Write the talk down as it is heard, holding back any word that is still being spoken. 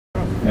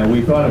and we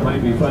thought it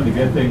might be fun to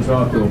get things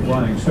off to a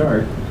flying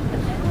start.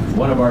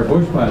 One of our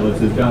bush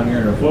pilots is down here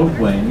in a float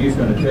plane. He's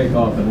going to take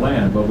off and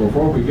land. But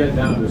before we get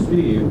down to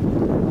Steve,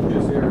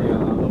 this area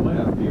on the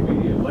left, the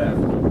immediate left,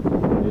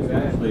 is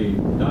actually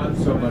not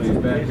somebody's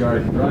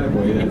backyard and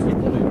driveway. That's a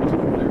fully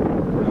functional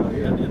airport out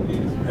here.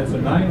 That's a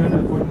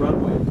 900-foot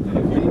runway.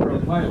 And if you were a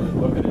pilot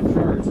looking at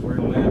charts where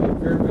to land in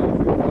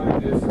Fairbanks, you'll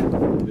find this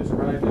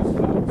described as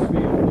Fountains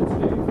Field. It's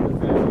named for the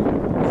family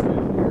who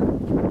lived here.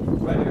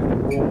 Right after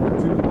World War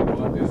II, they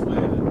bought this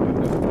land and put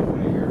this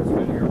company here. It's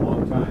been here a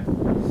long time.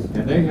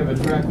 And they have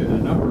attracted a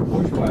number of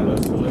bush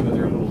pilots to live in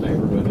their little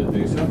neighborhood that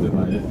they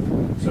subdivided.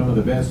 Some of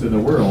the best in the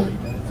world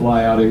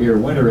fly out of here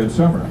winter and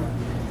summer.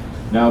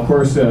 Now, of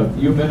course,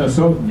 you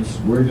Minnesotans,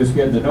 we're just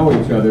getting to know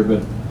each other,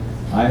 but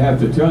I have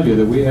to tell you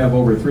that we have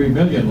over 3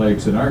 million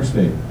lakes in our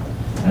state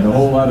and a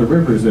whole lot of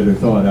rivers that are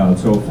thawed out.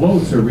 So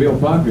floats are real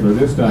popular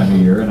this time of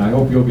year, and I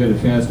hope you'll get a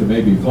chance to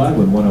maybe fly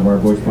with one of our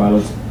bush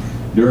pilots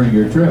during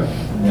your trip.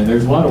 And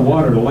there's a lot of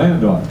water to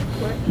land on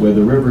with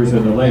the rivers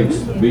and the lakes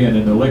being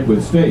in the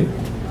liquid state.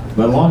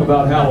 But along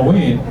about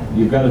Halloween,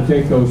 you've got to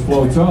take those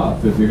floats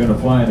off if you're going to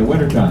fly in the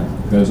wintertime,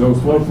 because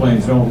those float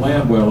planes don't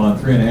land well on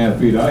 3.5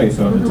 feet of ice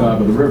on the top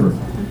of the river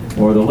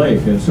or the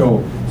lake. And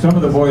so some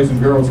of the boys and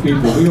girls keep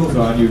the wheels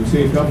on. You can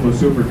see a couple of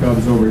Super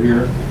Cubs over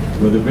here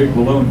with the big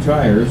balloon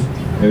tires.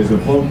 There's a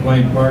float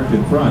plane parked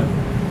in front.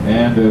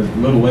 And a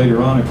little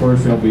later on, of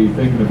course, they'll be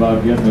thinking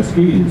about getting the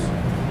skis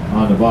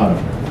on the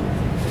bottom.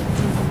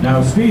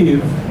 Now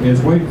Steve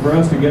is waiting for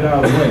us to get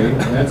out of the way.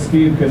 That's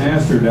Steve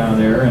Canaster down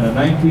there in a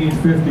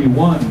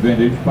 1951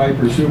 vintage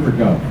Piper Super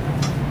Cub.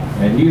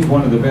 And he's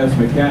one of the best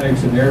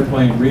mechanics and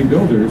airplane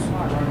rebuilders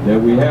that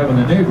we have in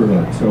the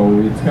neighborhood. So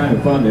it's kind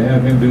of fun to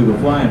have him do the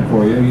flying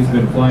for you. He's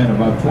been flying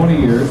about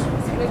 20 years.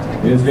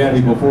 His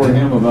daddy before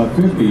him about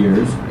 50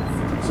 years.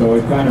 So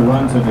it kind of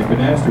runs in the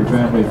Canaster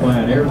family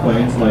flying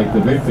airplanes like the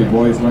Victory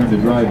boys learned to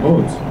drive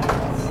boats.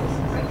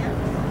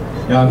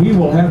 Now he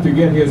will have to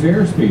get his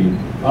airspeed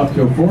up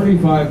to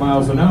 45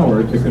 miles an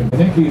hour to I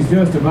think he's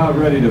just about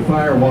ready to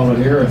firewall it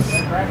here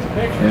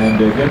and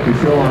get the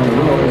show on the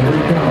road. And here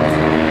he comes.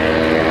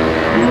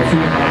 You'll see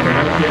him on the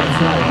left-hand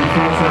side. He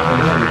falls up the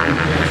road. If you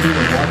can't see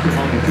him, watch him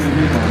on the TV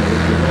monitor,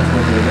 because that's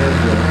what they're there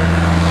for.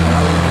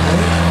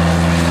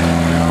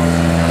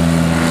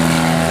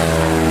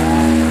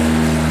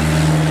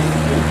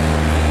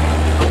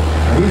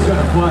 Now he's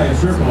going to fly a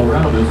circle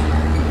around us,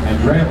 and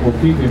Grant will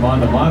keep him on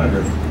the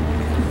monitor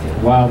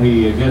while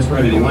he gets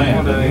ready to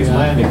land. And these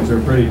landings are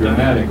pretty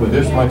dramatic. With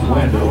this much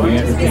wind, it'll be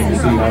interesting to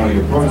see how he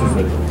approaches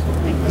it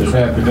this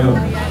afternoon.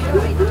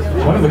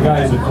 One of the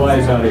guys that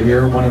flies out of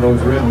here, one of those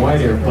red and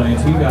white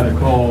airplanes, he got a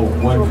call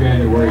one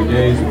January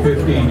day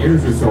 15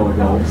 years or so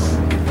ago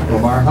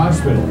from our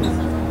hospital.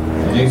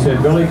 And they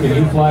said, "Billy, can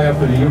you fly up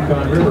to the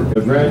Yukon River,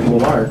 a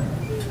gradual arc?"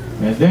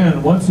 And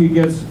then once he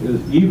gets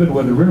even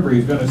with the river,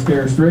 he's going to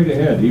stare straight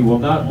ahead. He will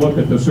not look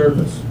at the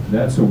surface.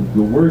 That's the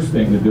worst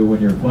thing to do when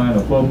you're flying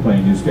a float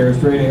plane. You stare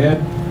straight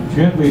ahead,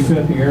 gently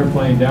set the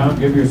airplane down,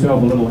 give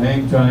yourself a little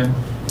hang time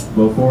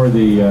before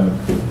the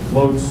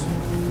floats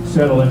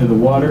settle into the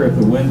water if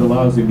the wind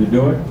allows him to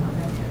do it.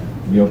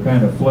 You'll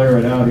kind of flare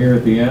it out here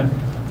at the end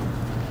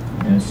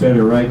and set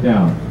it right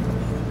down.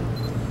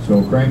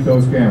 So crank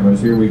those cameras.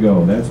 Here we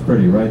go. That's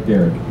pretty right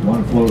there.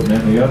 One float and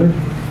then the other.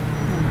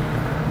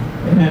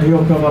 And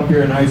he'll come up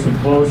here nice and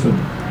close and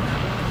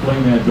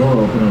fling that door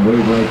open and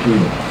wave right through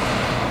it.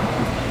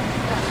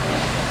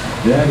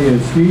 That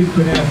is Steve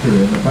Canaster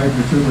in the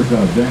Piper Super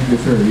Cub. Thank you,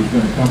 sir. He's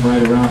going to come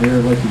right around here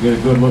and let you get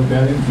a good look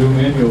at him. Zoom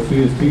in, you'll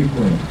see his teeth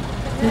clean.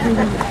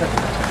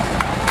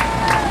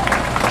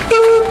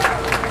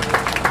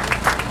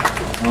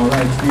 All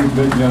right, Steve,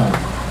 good job.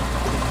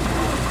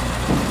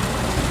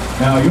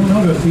 Now you'll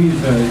notice he's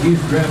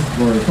dressed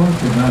for a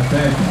function, not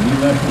fashion. He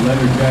left the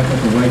leather jacket,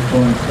 the white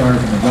flowing scarf,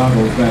 and the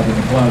goggles back in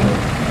the closet.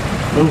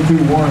 A little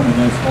too warm in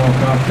that small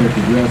cockpit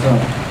to dress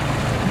up.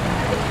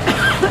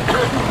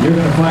 You're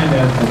going to find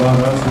that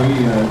about us.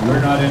 We're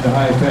not into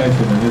high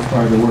fashion in this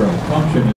part of the world. Function